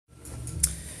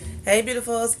Hey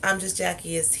beautifuls, ImJustJackie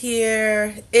is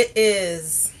here. It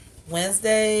is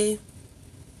Wednesday,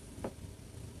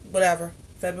 whatever,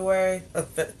 February,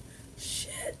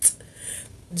 shit,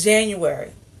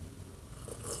 January.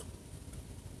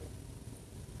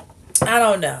 I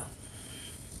don't know.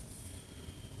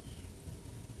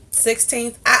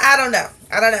 16th? I don't know.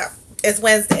 I don't know. It's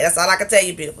Wednesday. That's all I can tell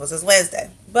you beautifuls. It's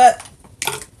Wednesday. But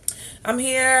I'm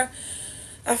here.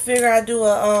 I figure I'd do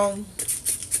a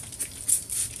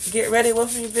get ready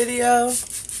with me video.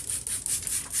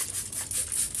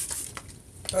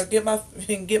 Or get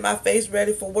my face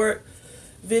ready for work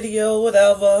video,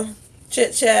 whatever.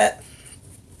 Chit chat.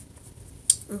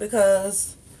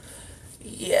 Because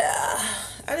yeah,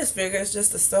 I just figure it's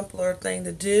just a simpler thing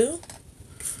to do.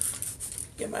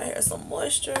 Give my hair some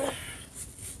moisture.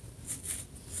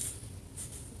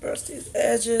 Brush these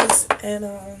edges. And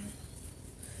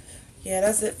yeah,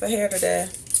 that's it for hair today.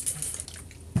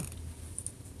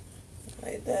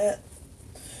 Like that.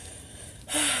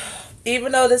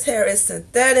 Even though this hair is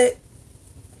synthetic,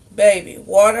 baby,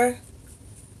 water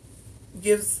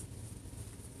gives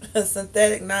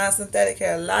synthetic, non-synthetic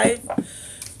hair life.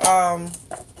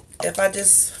 If I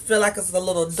just feel like it's a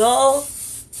little dull,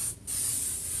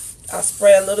 I'll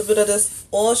spray a little bit of this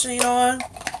oil sheen on.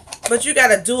 But you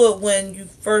gotta do it when you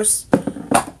first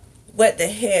wet the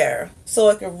hair, so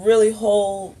it can really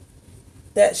hold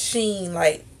that sheen,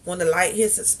 like when the light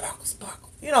hits it, sparkle, sparkle.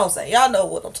 You know what I'm saying? Y'all know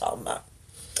what I'm talking about.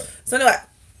 So anyway,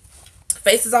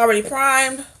 face is already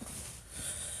primed.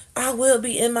 I will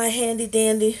be in my handy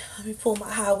dandy. Let me pull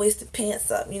my high-waisted pants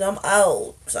up. You know, I'm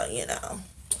old, so you know.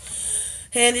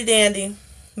 Handy dandy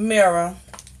mirror.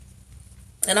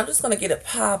 And I'm just going to get it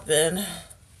popping.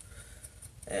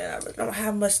 And I really don't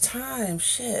have much time.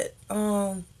 Shit.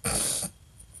 But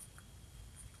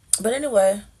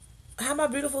anyway, how my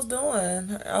beautifuls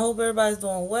doing? I hope everybody's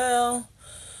doing well.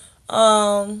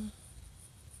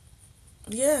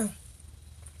 Yeah.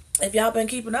 If y'all been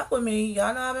keeping up with me,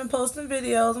 y'all know I've been posting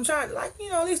videos. I'm trying, like, you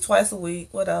know, at least twice a week,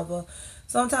 whatever.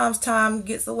 Sometimes time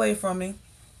gets away from me,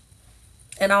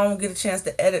 and I don't get a chance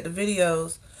to edit the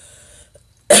videos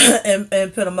and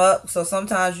put them up. So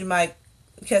sometimes you might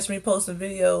catch me posting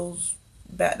videos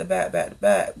back to back, back to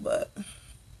back. But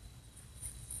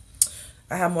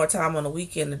I have more time on the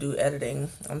weekend to do editing.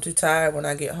 I'm too tired when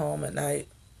I get home at night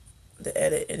to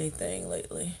edit anything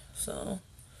lately. So,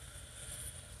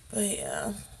 but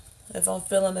yeah. If I'm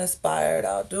feeling inspired,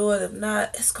 I'll do it. If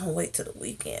not, it's going to wait till the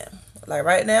weekend. Like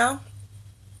right now,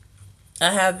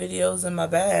 I have videos in my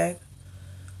bag,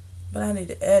 but I need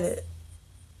to edit.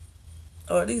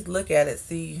 Or at least look at it,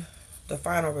 see the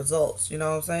final results. You know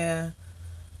what I'm saying?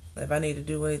 If I need to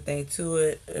do anything to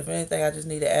it. If anything, I just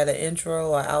need to add an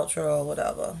intro or outro or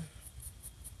whatever.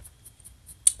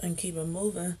 And keep it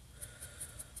moving.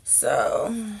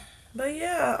 So, but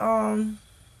yeah,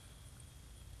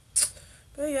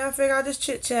 I figure I just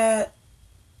chit chat.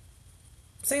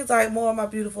 Seems like more of my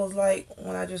beautifuls like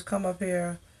when I just come up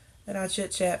here and I chit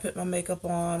chat, put my makeup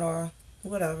on or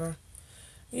whatever,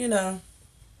 you know.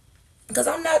 Because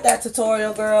I'm not that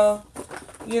tutorial girl.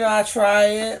 You know, I try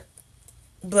it,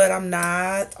 but I'm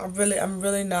not. I'm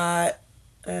really not.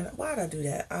 And why did I do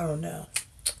that? I don't know.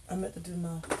 I meant to do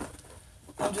my.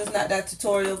 I'm just not that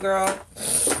tutorial girl.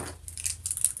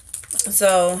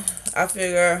 So I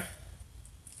figure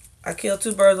I killed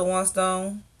two birds with one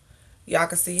stone. Y'all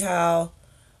can see how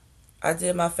I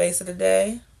did my face of the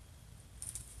day.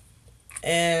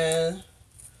 And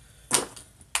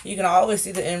you can always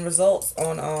see the end results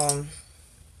on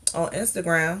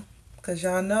Instagram, because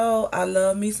y'all know I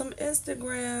love me some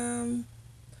Instagram.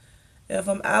 If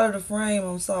I'm out of the frame,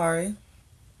 I'm sorry.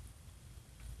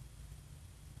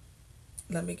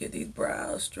 Let me get these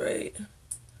brows straight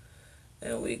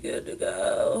and we good to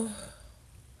go.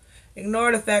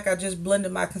 Ignore the fact I just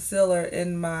blended my concealer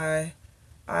in my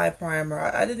eye primer.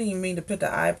 I didn't even mean to put the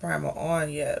eye primer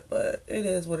on yet, but it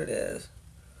is what it is.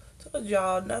 Told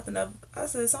y'all nothing. I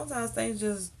said sometimes things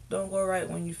just don't go right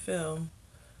when you film.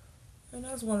 And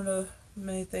that's one of the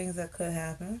many things that could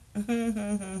happen. You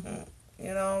know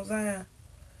what I'm saying?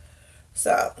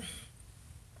 So,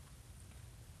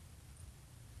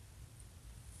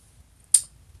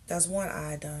 that's one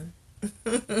eye done.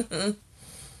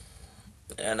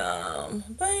 And,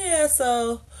 but yeah,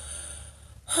 so,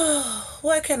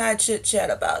 what can I chit chat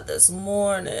about this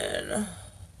morning?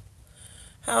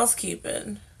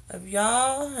 Housekeeping. If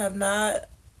y'all have not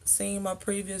seen my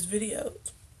previous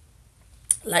videos,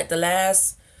 like the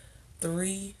last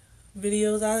 3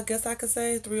 videos, I guess I could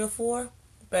say 3 or 4,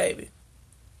 baby,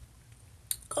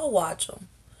 go watch them.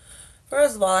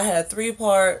 First of all, I had a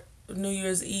 3-part New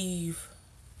Year's Eve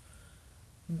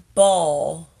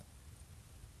ball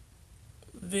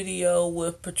video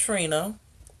with Patrina.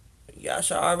 Y'all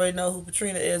should already know who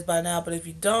Patrina is by now, but if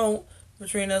you don't,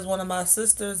 Patrina is one of my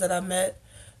sisters that I met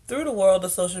through the world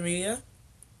of social media,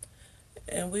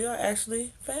 and we are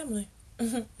actually family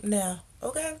now.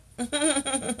 Okay,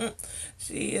 I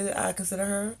consider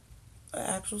her an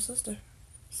actual sister.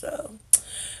 So,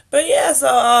 but yeah,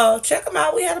 so check them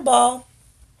out. We had a ball.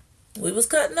 We was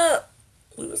cutting up.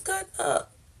 We was cutting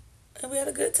up, and we had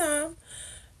a good time.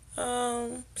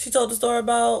 She told the story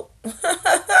about.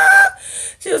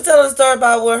 She was telling the story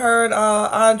about where her and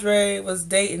Andre was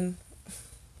dating.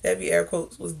 Heavy air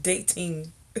quotes, was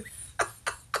dating.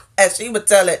 As she would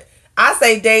tell it. I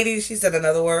say dating. She said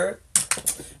another word,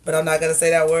 but I'm not gonna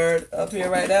say that word up here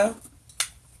right now.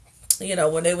 You know,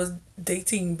 when they was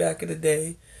dating back in the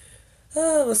day.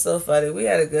 Oh, it was so funny. We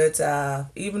had a good time.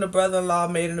 Even the brother-in-law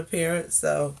made an appearance,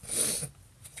 so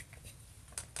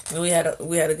we had a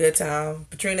good time.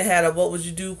 Patrina had a "what would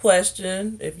you do"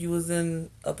 question if you was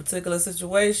in a particular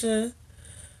situation.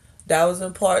 That was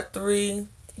in part 3.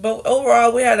 But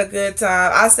overall, we had a good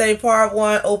time. I say part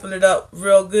 1 opened it up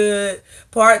real good.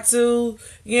 Part 2,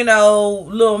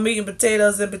 little meat and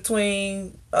potatoes in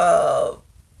between. And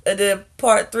then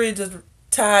part 3 just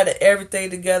tied everything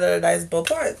together nice. But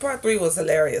part 3 was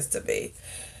hilarious to me.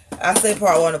 I say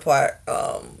part 1 and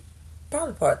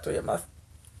probably part 3 of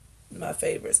my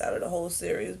favorites out of the whole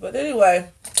series. But anyway,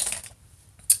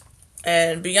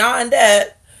 and beyond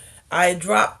that, I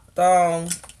dropped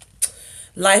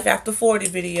Life After 40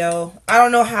 video. I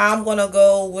don't know how I'm gonna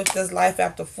go with this Life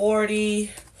After 40,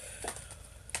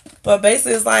 but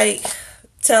basically it's like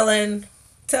telling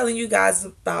you guys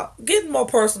about getting more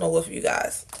personal with you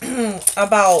guys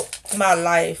about my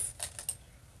life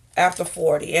after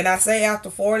 40. And I say after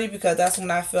 40 because that's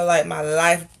when I feel like my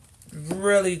life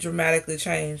really dramatically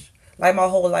changed. Like my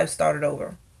whole life started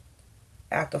over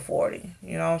after 40.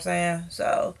 You know what I'm saying?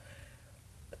 So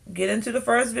get into the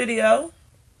first video.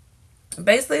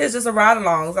 Basically, it's just a ride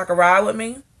along. It's like a ride with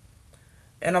me.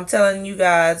 And I'm telling you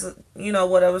guys,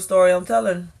 whatever story I'm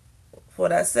telling for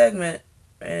that segment.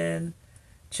 And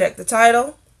check the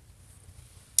title.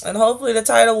 And hopefully the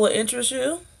title will interest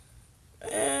you.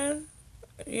 And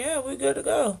yeah, we're good to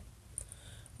go.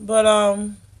 But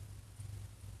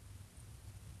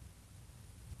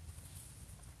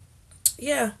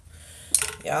yeah.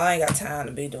 Y'all ain't got time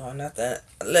to be doing nothing.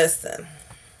 Listen,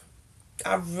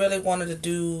 I really wanted to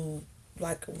do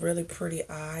like a really pretty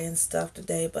eye and stuff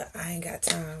today, but I ain't got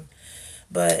time.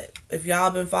 But if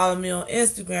y'all been following me on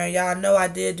Instagram, y'all know I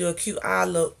did do a cute eye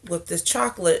look with this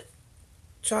chocolate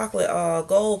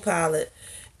gold palette.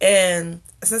 And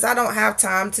since I don't have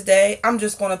time today, I'm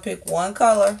just going to pick one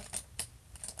color,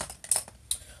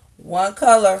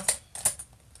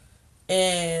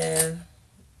 and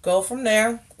go from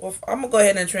there. Well, I'm going to go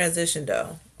ahead and transition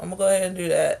though. I'm going to go ahead and do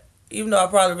that. Even though I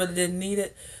probably really didn't need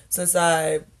it since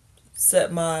I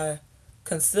set my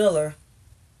concealer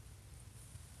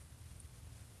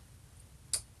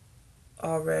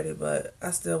already, but I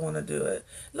still want to do it.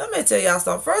 Let me tell y'all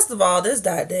something. First of all, this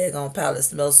daggone palette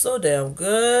smells so damn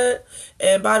good.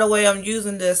 And by the way, I'm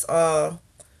using this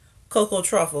cocoa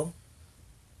truffle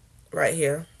right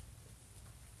here.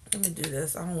 Let me do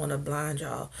this. I don't want to blind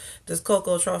y'all. This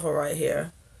cocoa truffle right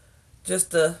here.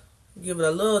 Just to give it a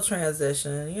little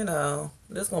transition,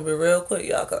 This is going to be real quick,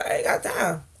 y'all, because I ain't got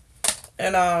time.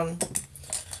 And,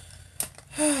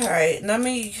 alright, let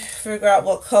me figure out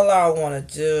what color I want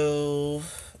to do.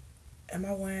 Am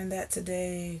I wearing that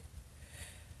today?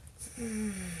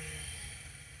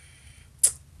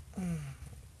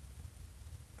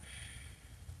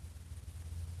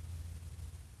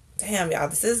 Damn, y'all,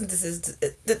 this is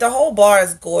the whole bar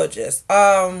is gorgeous.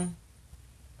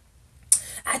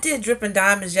 I did dripping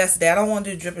diamonds yesterday. I don't want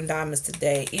to do dripping diamonds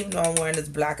today, even though I'm wearing this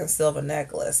black and silver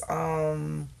necklace.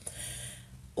 I'm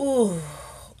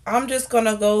just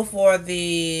gonna go for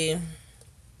the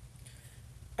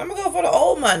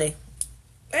old money.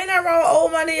 Ain't that wrong with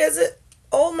old money, is it?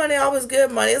 Old money always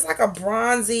good money. It's like a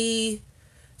bronzy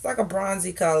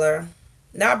color.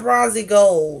 Not bronzy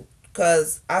gold,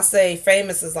 because I say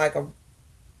famous is like a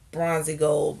bronzy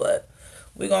gold, but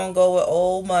we're gonna go with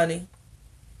old money.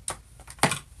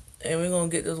 And we're gonna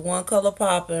get this one color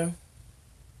popping.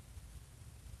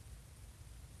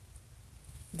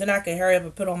 Then I can hurry up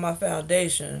and put on my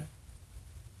foundation.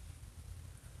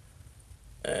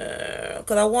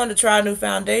 Because I wanted to try a new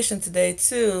foundation today,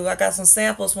 too. I got some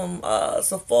samples from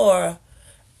Sephora.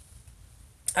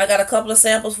 I got a couple of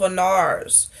samples for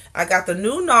NARS. I got the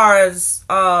new NARS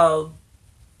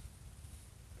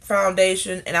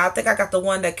foundation. And I think I got the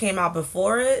one that came out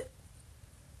before it.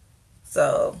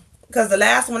 So, because the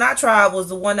last one I tried was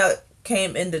the one that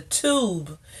came in the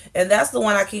tube. And that's the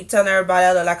one I keep telling everybody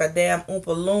I look like a damn Oompa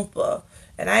Loompa.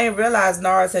 And I didn't realize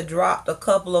NARS had dropped a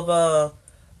couple of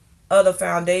other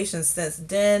foundations since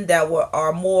then that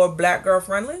are more black girl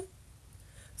friendly.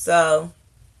 So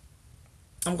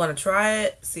I'm gonna try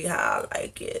it, see how I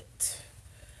like it,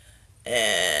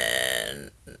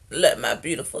 and let my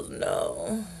beautifuls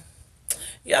know.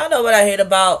 Y'all know what I hate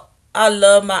about. I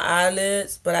love my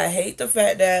eyelids, but I hate the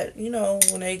fact that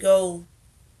when they go,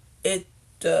 it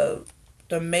the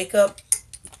makeup,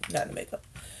 not the makeup,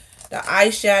 the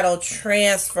eyeshadow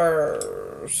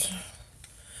transfers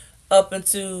up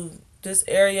into this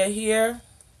area here.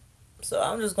 So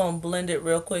I'm just gonna blend it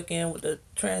real quick in with the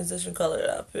transition color that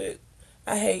I picked.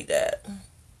 I hate that.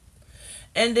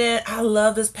 And then I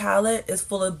love this palette. It's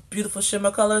full of beautiful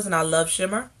shimmer colors, and I love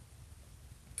shimmer.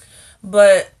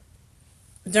 But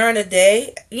during the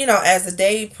day, as the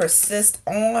day persists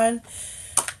on,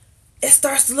 it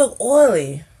starts to look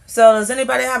oily. So does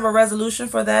anybody have a resolution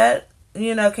for that?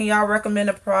 Can y'all recommend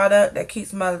a product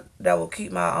that will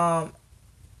keep my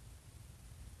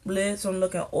lids from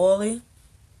looking oily?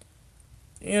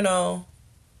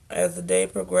 As the day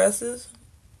progresses.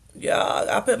 Y'all,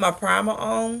 I put my primer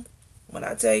on. When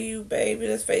I tell you, baby,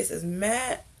 this face is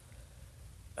matte.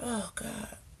 Oh,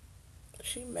 God.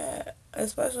 She mad.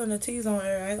 Especially in the T-zone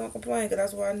area. I ain't gonna complain because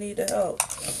that's where I need the help.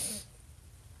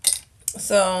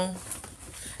 So,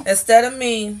 instead of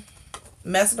me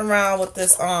messing around with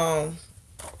this, I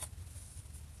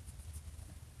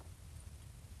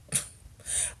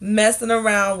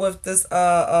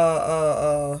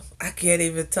can't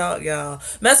even talk, y'all.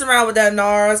 Messing around with that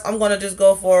NARS, I'm gonna just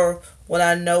go for what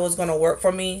I know is gonna work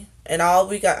for me. And all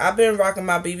we got, I've been rocking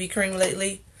my BB cream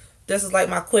lately. This is like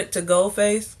my quick to go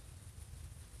face.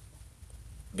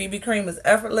 BB cream is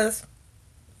effortless.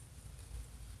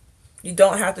 You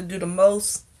don't have to do the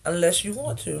most unless you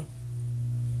want to.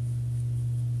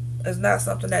 It's not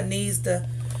something that need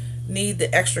the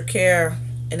extra care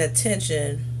and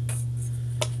attention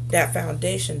that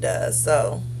foundation does.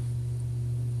 So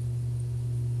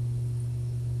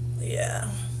yeah.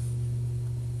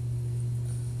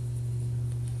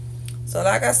 So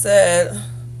like I said,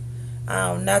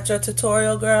 I'm not your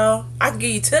tutorial girl. I can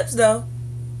give you tips though.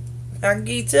 I can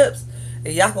give you tips.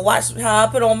 And y'all can watch how I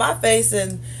put on my face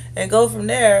and go from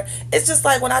there. It's just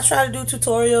like when I try to do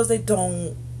tutorials,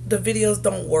 the videos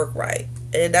don't work right.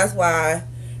 And that's why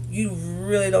you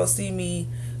really don't see me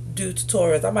do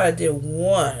tutorials. I might have did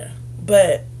one.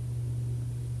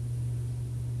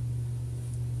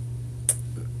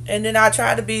 And then I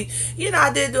try to be,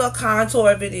 I did do a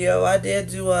contour video. I did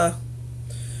do I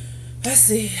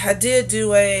did do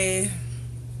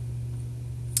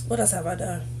what else have I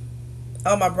done?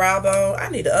 Oh, my brow bone. I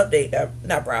need to update that.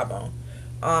 Not brow bone.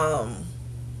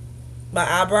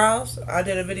 My eyebrows. I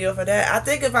did a video for that. I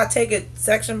think if I take it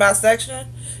section by section,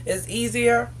 it's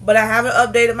easier. But I haven't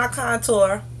updated my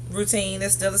contour routine.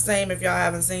 It's still the same. If y'all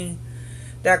haven't seen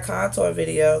that contour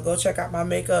video, go check out my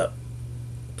makeup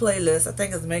playlist. I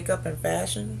think it's makeup and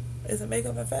fashion. Is it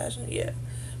makeup and fashion? Yeah.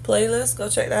 Playlist. Go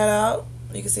check that out.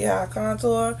 You can see how I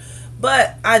contour.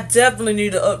 But I definitely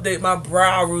need to update my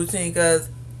brow routine because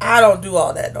I don't do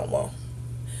all that no more.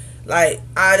 Like,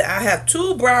 I have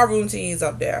 2 brow routines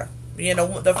up there.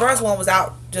 The first one was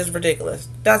out just ridiculous.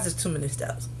 That's just too many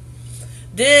steps.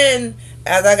 Then,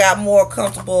 as I got more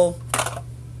comfortable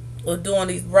with doing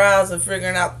these brows and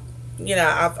figuring out,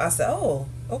 I said, oh,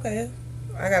 okay.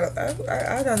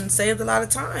 I done saved a lot of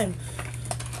time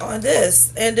on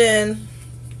this. And then,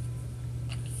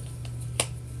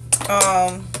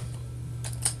 I'm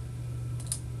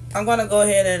going to go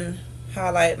ahead and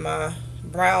highlight my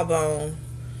brow bone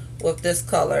with this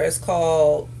color. It's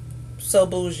called So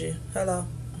Bougie. Hello.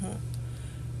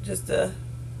 Just to,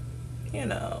 do a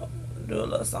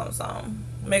little something, something.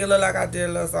 Make it look like I did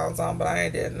a little something, something, but I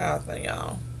ain't did nothing,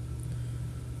 y'all.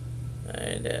 I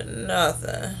ain't did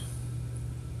nothing.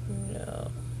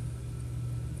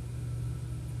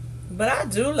 But I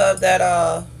do love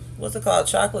that, what's it called?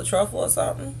 Chocolate truffle or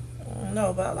something? I don't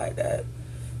know, but I like that.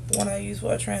 The one I use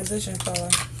for a transition color.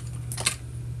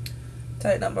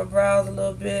 Tighten up my brows a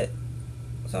little bit.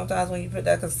 Sometimes when you put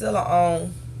that concealer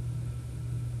on,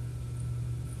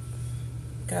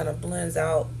 kind of blends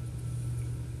out,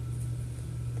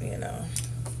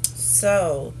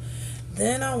 So,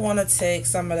 then I want to take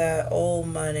some of that old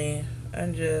money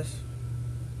and just,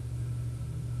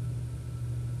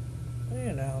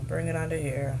 bring it under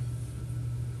here.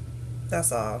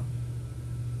 That's all.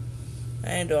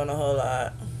 I ain't doing a whole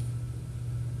lot.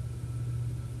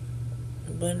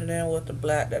 Blend it in with the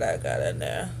black that I got in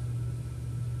there.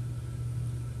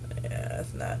 Yeah,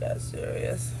 it's not that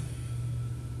serious.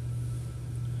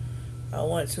 I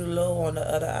went too low on the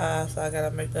other eye, so I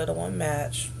gotta make the other one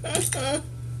match.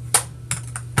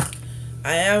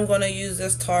 I am gonna use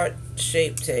this Tarte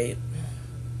Shape Tape.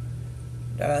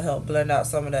 That'll help blend out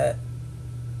some of that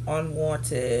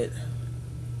unwanted.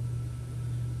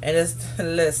 And it's,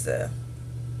 listen,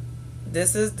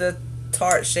 this is the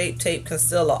Tarte Shape Tape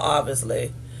Concealer,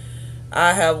 obviously.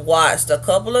 I have watched a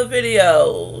couple of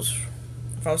videos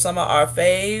from some of our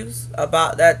faves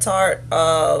about that Tarte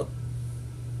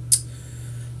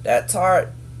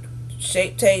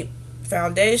Shape Tape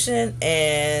foundation,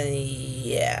 and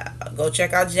yeah, go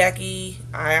check out Jackie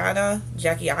Aina,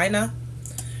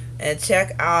 and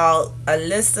check out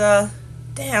Alyssa.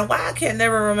 Damn, why I can't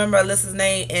never remember Alyssa's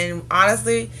name. And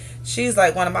honestly, she's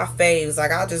like one of my faves.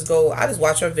 Like, I just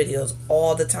watch her videos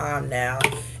all the time now.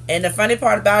 And the funny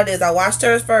part about it is I watched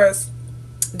hers first.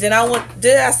 Then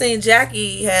I seen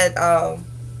Jackie had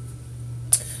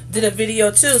did a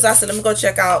video too. So I said, let me go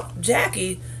check out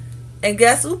Jackie. And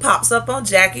guess who pops up on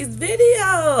Jackie's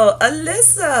video?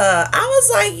 Alyssa. I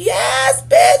was like, yes,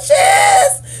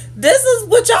 bitches. This is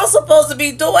what y'all supposed to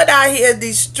be doing out here in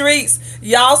these streets.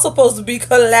 Y'all supposed to be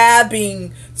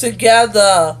collabing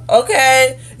together,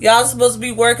 okay? Y'all supposed to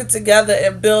be working together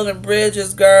and building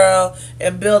bridges, girl,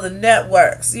 and building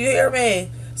networks. You hear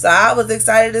me? So I was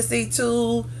excited to see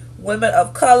 2 women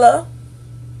of color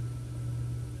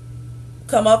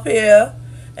come up here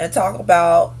and talk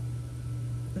about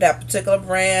that particular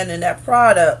brand and that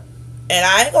product. And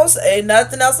I ain't gonna say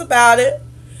nothing else about it.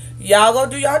 Y'all go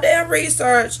do y'all damn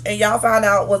research and y'all find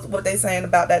out what they saying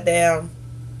about that damn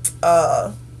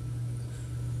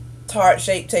Tarte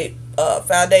Shape Tape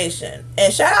foundation.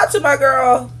 And shout out to my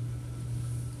girl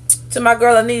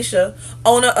Anisha,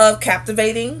 owner of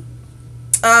Captivating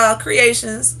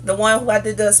Creations, the one who I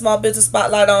did the small business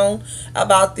spotlight on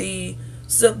about the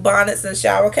silk bonnets and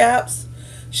shower caps.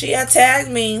 She had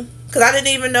tagged me because I didn't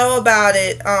even know about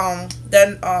it.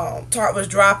 Then Tarte was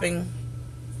dropping.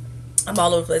 I'm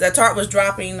all over the place. That Tarte was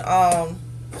dropping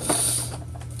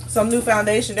some new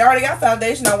foundation. They already got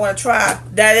foundation I want to try.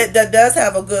 That does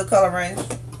have a good color range.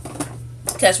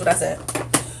 Catch what I said.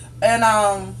 And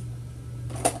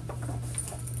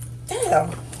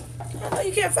damn, I know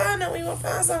you can't find that when you want to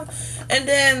find something. And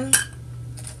then,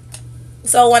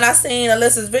 so when I seen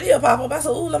Alyssa's video pop up, I said,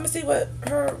 ooh, let me see what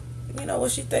her,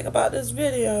 what she think about this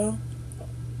video.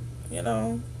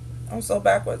 I'm so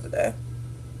backwards today.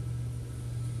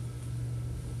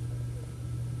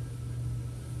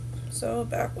 So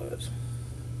backwards.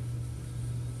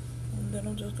 And then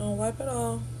I'm just gonna wipe it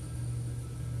off.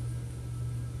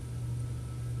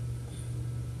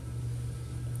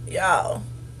 Y'all.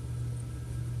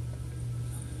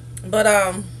 But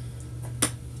I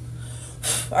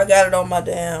got it on my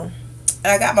damn. And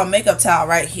I got my makeup towel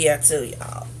right here too,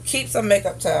 y'all. Keep some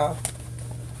makeup towel.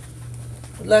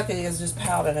 Luckily it's just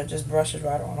powder and it just brushes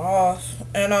right on off.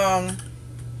 And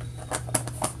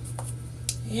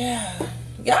yeah.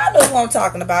 Y'all know who I'm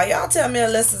talking about. Y'all tell me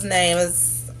Alyssa's name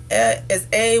is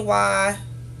A-L-Y-S-S-A.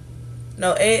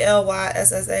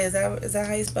 Is that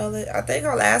how you spell it? I think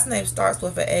her last name starts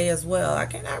with an A as well. I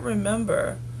cannot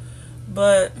remember.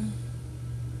 But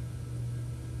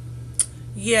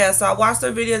yeah, so I watched her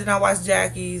video, then I watched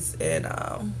Jackie's, and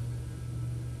I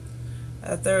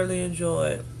thoroughly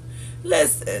enjoyed.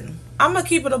 Listen, I'm gonna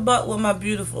keep it a buck with my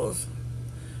beautifuls.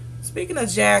 Speaking of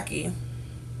Jackie,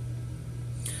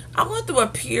 I went through a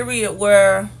period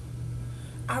where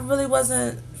I really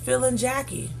wasn't feeling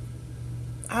Jackie.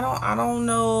 I don't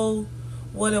know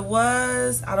what it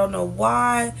was. I don't know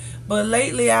why. But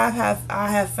lately I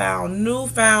have found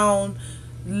newfound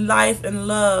life and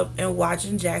love in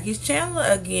watching Jackie's channel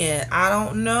again. I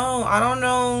don't know.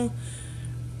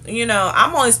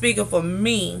 I'm only speaking for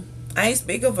me. I ain't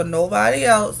speaking for nobody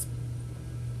else.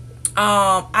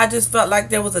 I just felt like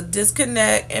there was a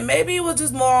disconnect, and maybe it was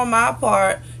just more on my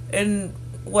part and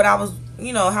what I was,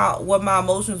 what my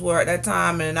emotions were at that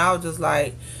time, and I was just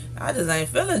like, I just ain't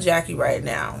feeling Jackie right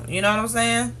now. You know what I'm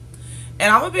saying?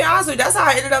 And I'm gonna be honest with you, that's how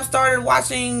I ended up started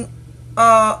watching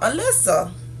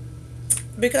Alyssa,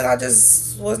 because I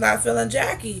just was not feeling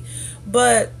Jackie.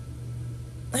 But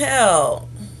hell,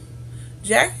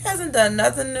 Jackie hasn't done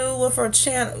nothing new with her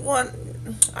channel. Well,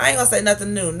 I ain't gonna say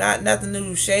nothing new, not nothing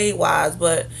new shade wise,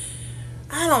 but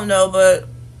I don't know. But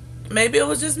maybe it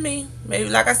was just me. Maybe,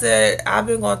 like I said, I've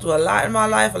been going through a lot in my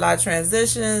life, a lot of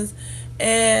transitions,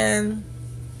 and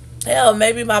hell,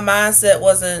 maybe my mindset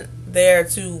wasn't there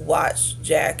to watch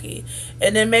Jackie.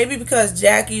 And then maybe because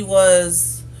Jackie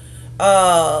was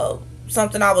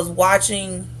something I was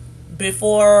watching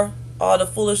before all the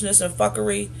foolishness and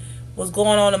fuckery was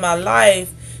going on in my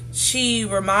life, she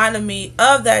reminded me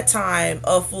of that time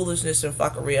of foolishness and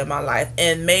fuckery in my life,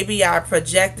 and maybe I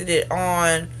projected it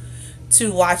on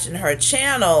to watching her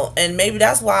channel, and maybe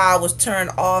that's why I was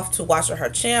turned off to watching her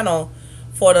channel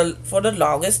for the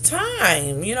longest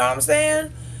time. You know what I'm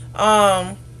saying?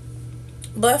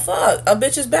 But fuck, a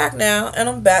bitch is back now, and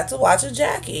I'm back to watching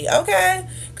Jackie. Okay,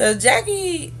 cause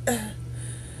Jackie,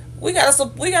 we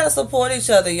gotta support each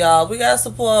other, y'all. We gotta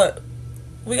support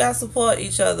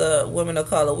each other, women of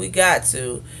color. We got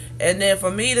to. And then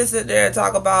for me to sit there and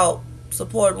talk about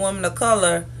support women of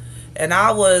color, and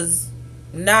I was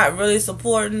not really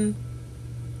supporting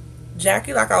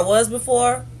Jackie like I was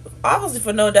before, obviously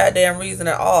for no goddamn reason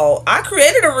at all. I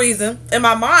created a reason in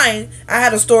my mind. I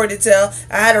had a story to tell.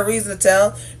 I had a reason to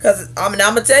tell. Because I'm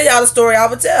gonna tell y'all the story I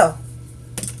would tell.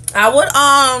 I would,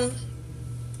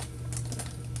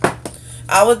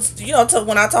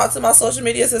 when I talked to my social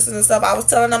media assistant and stuff, I was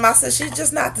telling them, I said, she's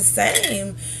just not the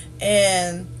same.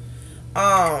 And,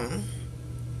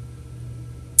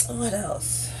 what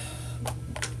else?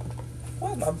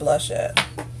 Where's my blush at?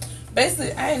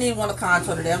 Basically, I ain't even want to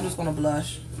contour today. I'm just going to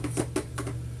blush.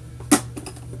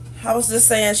 I was just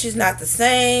saying she's not the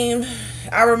same.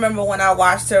 I remember when I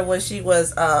watched her when she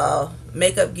was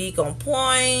Makeup Geek on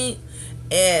Point.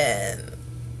 And,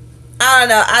 I don't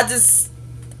know.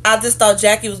 I just thought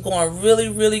Jackie was going really,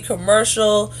 really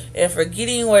commercial and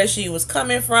forgetting where she was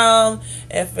coming from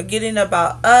and forgetting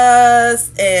about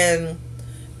us. And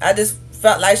I just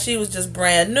felt like she was just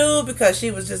brand new because she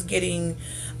was just getting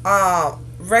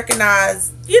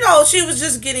recognized. She was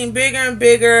just getting bigger and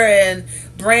bigger, and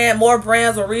more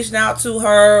brands were reaching out to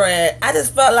her. And I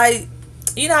just felt like,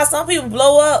 how some people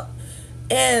blow up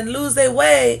and lose their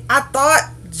way. I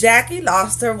thought Jackie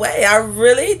lost her way. I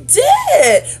really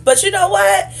did. But you know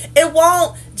what? It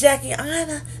won't Jackie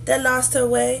Anna that lost her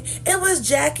way. It was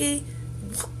Jackie.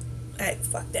 Hey,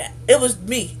 fuck that. It was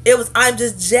me. It was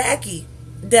ImJustJackie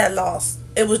that lost.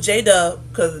 It was J-Dub,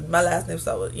 because my last name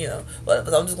started with,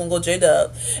 but I'm just going to go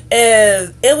J-Dub.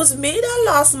 And it was me that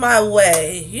lost my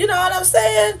way. You know what I'm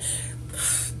saying?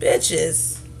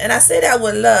 Bitches. And I say that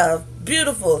with love.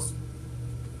 Beautifuls.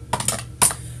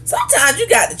 Sometimes you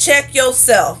got to check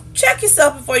yourself. Check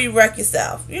yourself before you wreck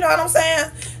yourself. You know what I'm saying?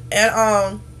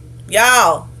 And,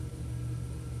 y'all,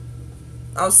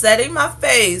 I'm setting my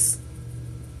face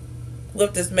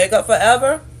with this Makeup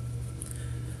Forever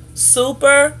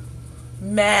Super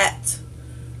Matte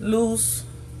Loose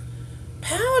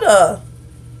Powder.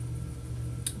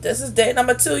 This is day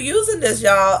number 2 using this,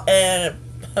 y'all. And,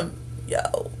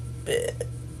 yo, bitch.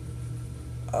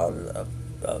 I love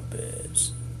a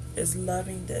bitch. Is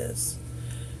loving this.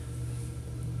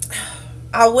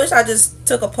 I wish I just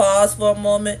took a pause for a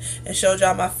moment and showed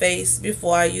y'all my face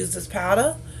before I use this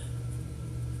powder.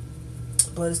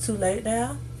 But it's too late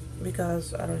now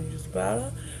because I don't use the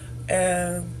powder.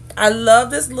 And I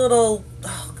love this little...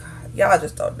 Oh, God. Y'all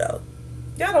just don't know.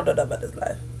 Y'all don't know nothing about this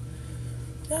life.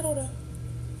 Y'all don't know.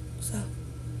 So.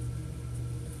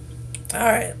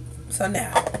 Alright. So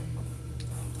now.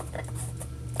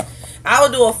 I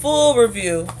will do a full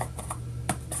review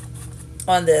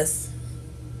on this.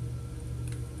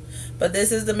 But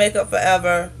this is the Makeup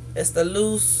Forever. It's the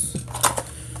loose.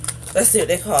 Let's see what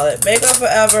they call it. Makeup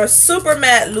Forever Super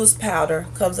Matte Loose Powder.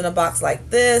 Comes in a box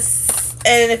like this.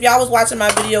 And if y'all was watching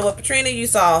my video with Katrina, you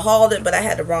saw I hauled it, but I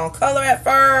had the wrong color at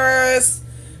first.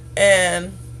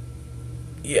 And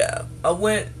yeah, I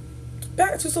went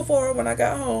back to Sephora when I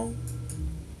got home.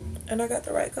 And I got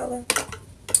the right color.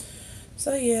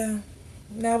 So yeah,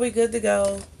 now we good to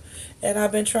go. And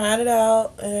I've been trying it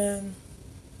out, and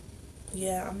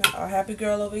yeah, I'm a happy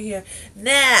girl over here.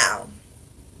 Now,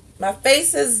 my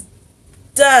face is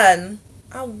done.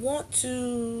 I want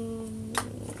to...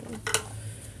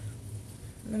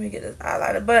 Let me get this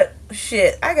highlighter. But,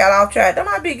 shit, I got off track. I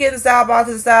might be getting sidebar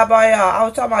to the sidebar, y'all. I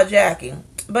was talking about Jackie.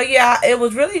 But yeah, it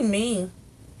was really me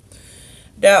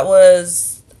that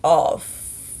was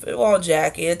off. It wasn't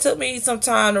Jackie. It took me some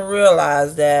time to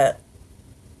realize that.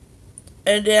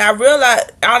 And then I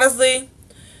realized, honestly,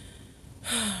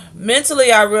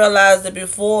 mentally I realized that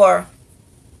before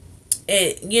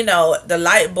it, the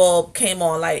light bulb came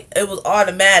on, like, it was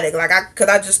automatic. Like, cause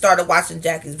I just started watching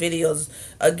Jackie's videos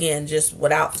again, just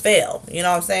without fail. You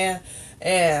know what I'm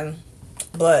saying?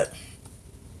 But,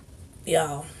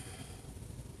 y'all.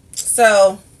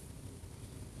 So,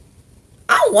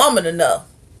 I'm woman enough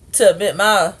to admit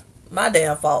my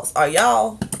damn faults. Are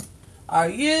y'all? Are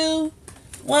you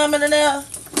woman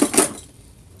enough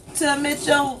to admit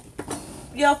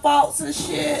your faults and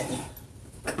shit?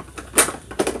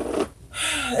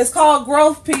 It's called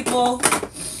growth, people.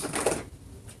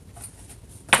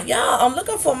 Y'all, I'm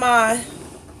looking for my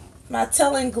my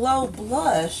Telling Glow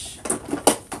blush.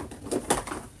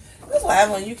 That's what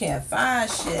happens when you can't find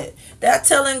shit. That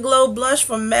Telling Glow blush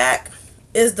from MAC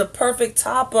is the perfect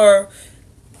topper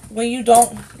when you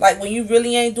don't, like, when you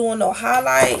really ain't doing no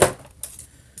highlight.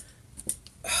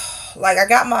 Like, I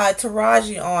got my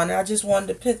Taraji on, and I just wanted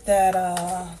to put that,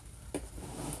 on.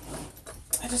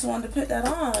 Did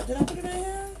I put it in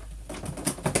here?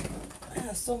 I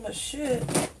have so much shit.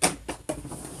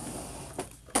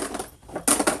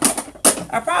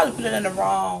 I probably put it in the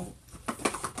wrong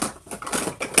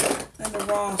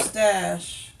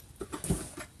stash.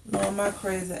 No, my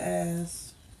crazy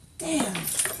ass. Damn.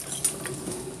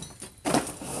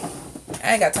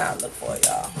 I ain't got time to look for it,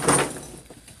 y'all.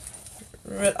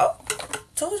 Oh,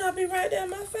 told you I'd be right there in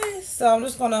my face. So I'm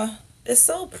just gonna, it's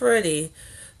so pretty.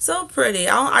 So pretty.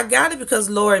 I got it because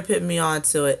Lori put me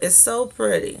onto it. It's so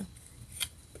pretty.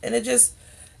 And it just,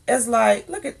 it's like,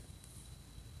 look at,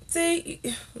 see,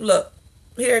 look,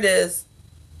 here it is.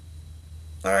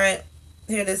 All right,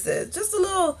 here this is. Just a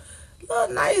little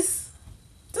nice,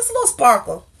 just a little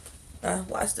sparkle.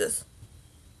 Watch this.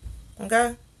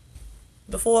 Okay?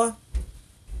 Before.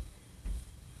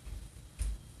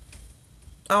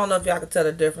 I don't know if y'all can tell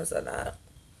the difference or not.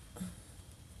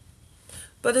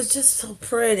 But it's just so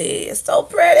pretty. It's so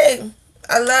pretty.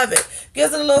 I love it.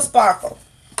 Gives it a little sparkle.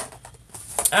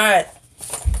 Alright.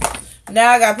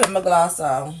 Now I gotta put my gloss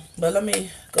on. But let me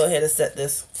go ahead and set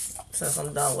this since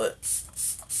I'm done with.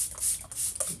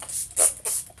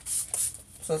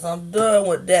 Since I'm done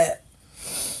with that.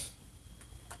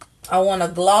 I want to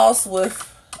gloss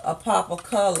with a pop of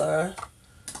color.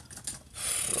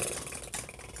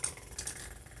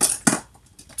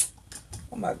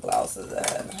 Where my gloss is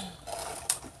at?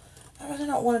 I really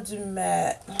don't want to do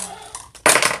matte.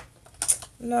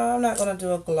 No, I'm not going to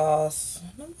do a gloss.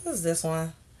 What is this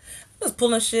one? I'm just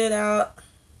pulling shit out.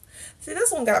 See,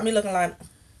 this one got me looking like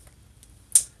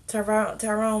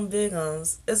Tyrone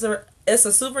Biggums. It's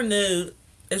a super nude.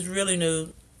 It's really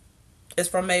nude. It's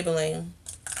from Maybelline.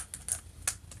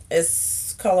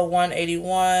 It's color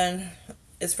 181.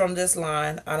 It's from this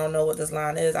line. I don't know what this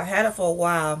line is. I had it for a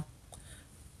while.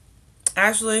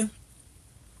 Actually,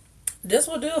 this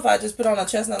will do if I just put on a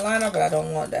chestnut liner, but I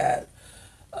don't want that.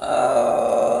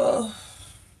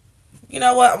 You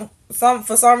know what?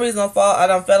 For some reason, I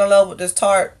done fell in love with this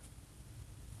Tarte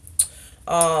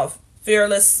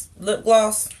Fearless lip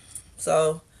gloss.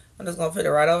 So I'm just gonna put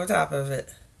it right over top of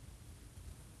it.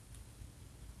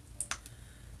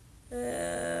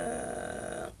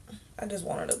 I just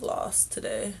wanted a gloss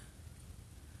today.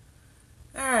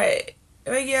 Alright.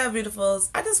 But yeah, beautifuls.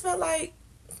 I just felt like,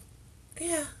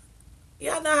 yeah.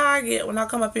 Y'all know how I get when I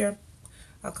come up here.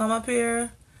 I come up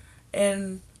here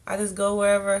and I just go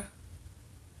wherever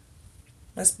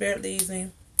my spirit leads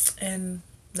me. And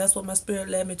that's what my spirit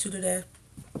led me to today.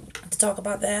 To talk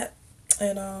about that.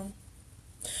 And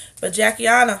but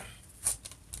Jackiana,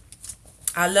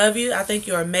 I love you. I think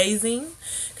you're amazing.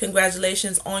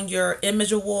 Congratulations on your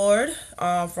Image Award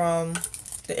from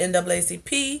the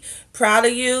NAACP. Proud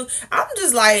of you. I'm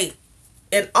just like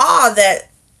in awe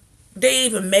that they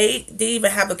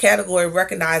even have a category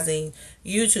recognizing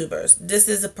YouTubers. This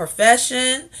is a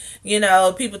profession, you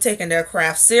know, people taking their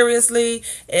craft seriously,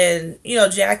 and you know,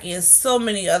 Jackie and so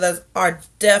many others are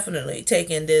definitely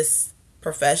taking this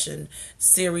profession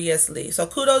seriously. So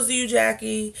kudos to you,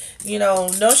 Jackie. You know,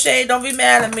 no shade, don't be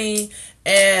mad at me.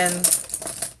 And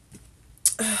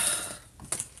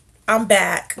I'm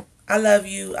back. I love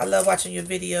you. I love watching your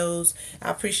videos. I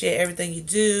appreciate everything you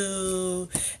do.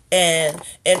 And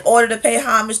in order to pay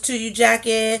homage to you,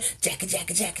 Jackie.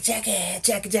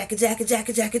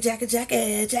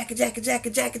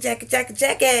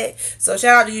 So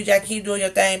shout out to you, Jackie. Keep doing your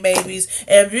thing, babies.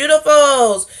 And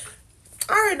beautifuls.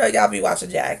 I already know y'all be watching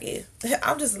Jackie.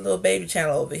 I'm just a little baby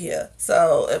channel over here.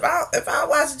 So if I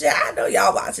watch Jackie, I know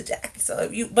y'all watching Jackie. So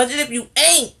if you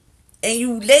ain't and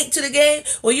you late to the game,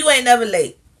 well, you ain't never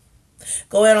late.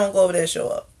 Go ahead and go over there and show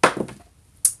up.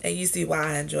 And you see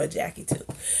why I enjoy Jackie too.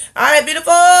 Alright,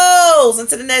 beautifuls.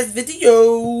 Until the next video.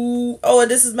 Oh, and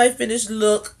this is my finished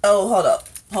look. Oh, hold up.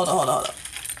 Hold up.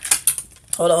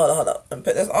 Let me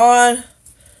put this on.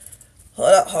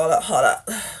 Hold up.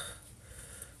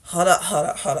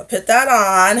 Put that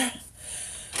on.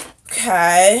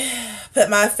 Okay. Put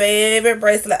my favorite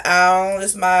bracelet on.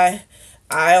 This is my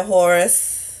Eye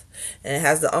Horse. And it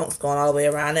has the unks going all the way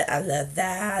around it. I love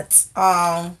that.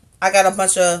 I got a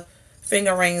bunch of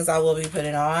finger rings I will be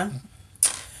putting on.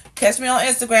 Catch me on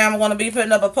Instagram. I'm going to be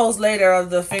putting up a post later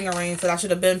of the finger rings that I should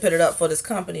have been put it up for this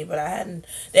company, but I hadn't.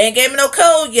 They ain't gave me no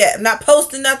code yet. I'm not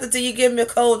posting nothing till you give me a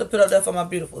code to put up there for my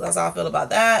beautiful. That's how I feel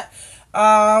about that.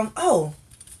 Oh,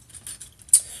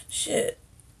 Shit.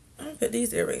 I'm gonna put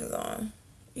these earrings on.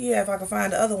 Yeah, if I can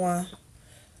find the other one.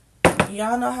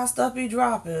 Y'all know how stuff be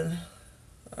dropping.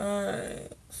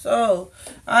 Alright. So,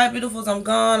 alright, beautifuls, I'm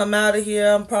gone. I'm out of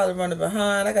here. I'm probably running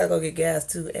behind. I gotta go get gas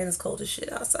too. And it's cold as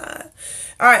shit outside.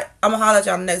 Alright, I'm gonna holler at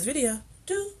y'all in the next video.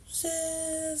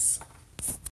 Deuces.